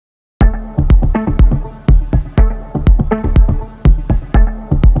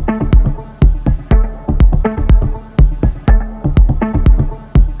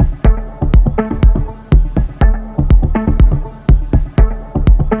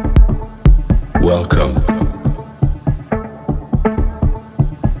Welcome.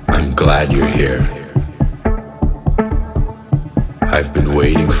 I'm glad you're here. I've been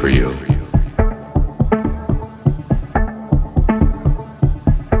waiting for you.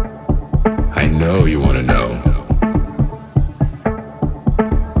 I know you want to know.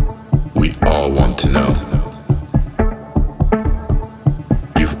 We all want to know.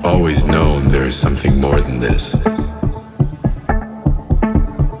 You've always known there is something more than this.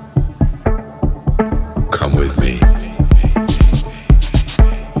 Come with me.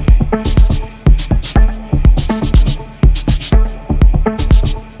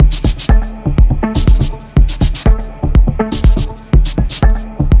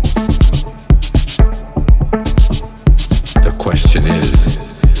 The question is,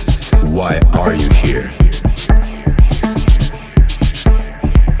 why are you here?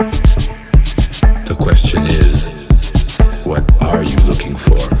 The question is, what are you looking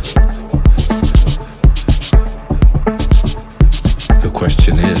for? The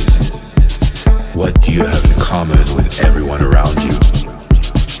question is, what do you have in common with everyone around you?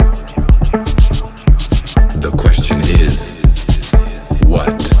 The question is,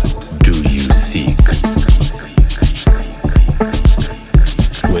 what do you seek?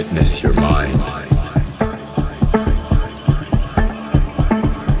 Witness your mind.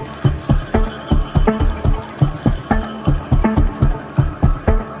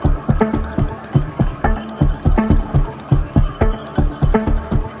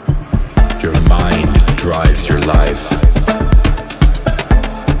 Your mind drives your life.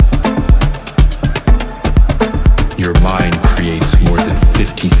 Your mind creates more than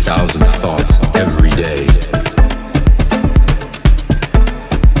 50,000 thoughts every day.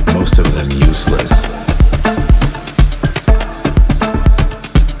 Most of them useless.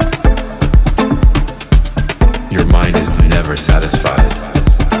 Your mind is never satisfied.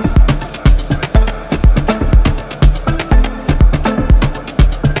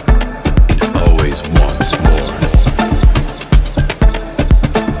 It always wants more.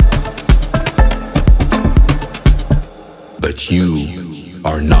 But you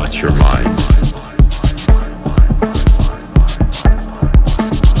are not your mind.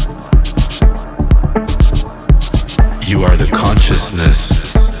 You are the consciousness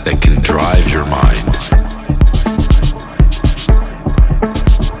that can drive your mind.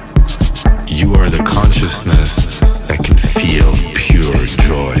 You are the consciousness that can feel pure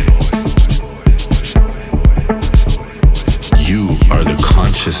joy. You are the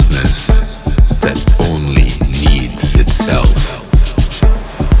consciousness that only needs itself.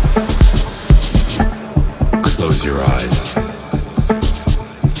 Close your eyes.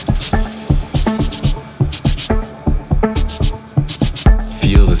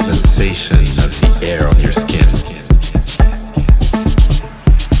 Feel the sensation of the air on your skin.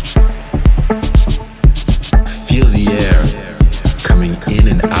 Feel the air coming in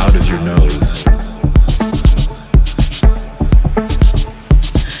and out of your nose.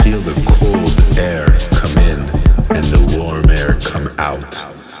 Feel the cold air come in and the warm air come out.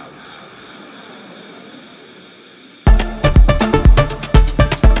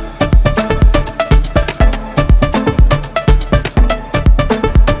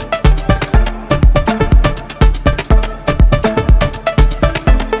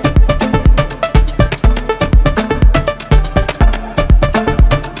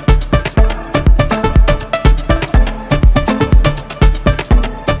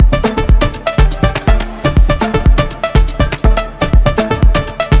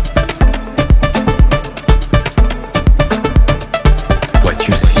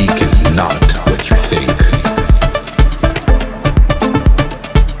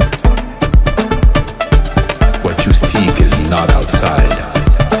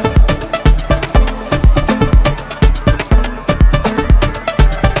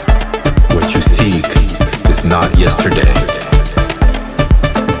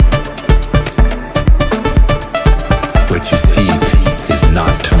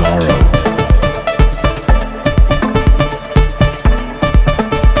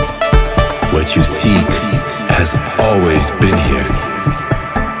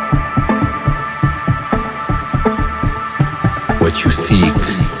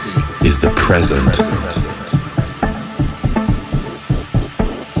 Present.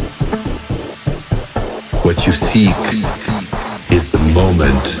 What you seek is the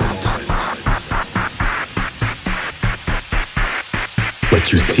moment.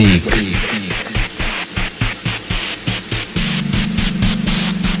 What you seek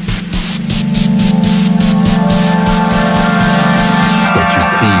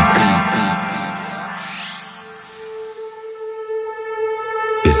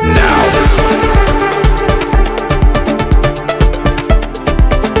is now.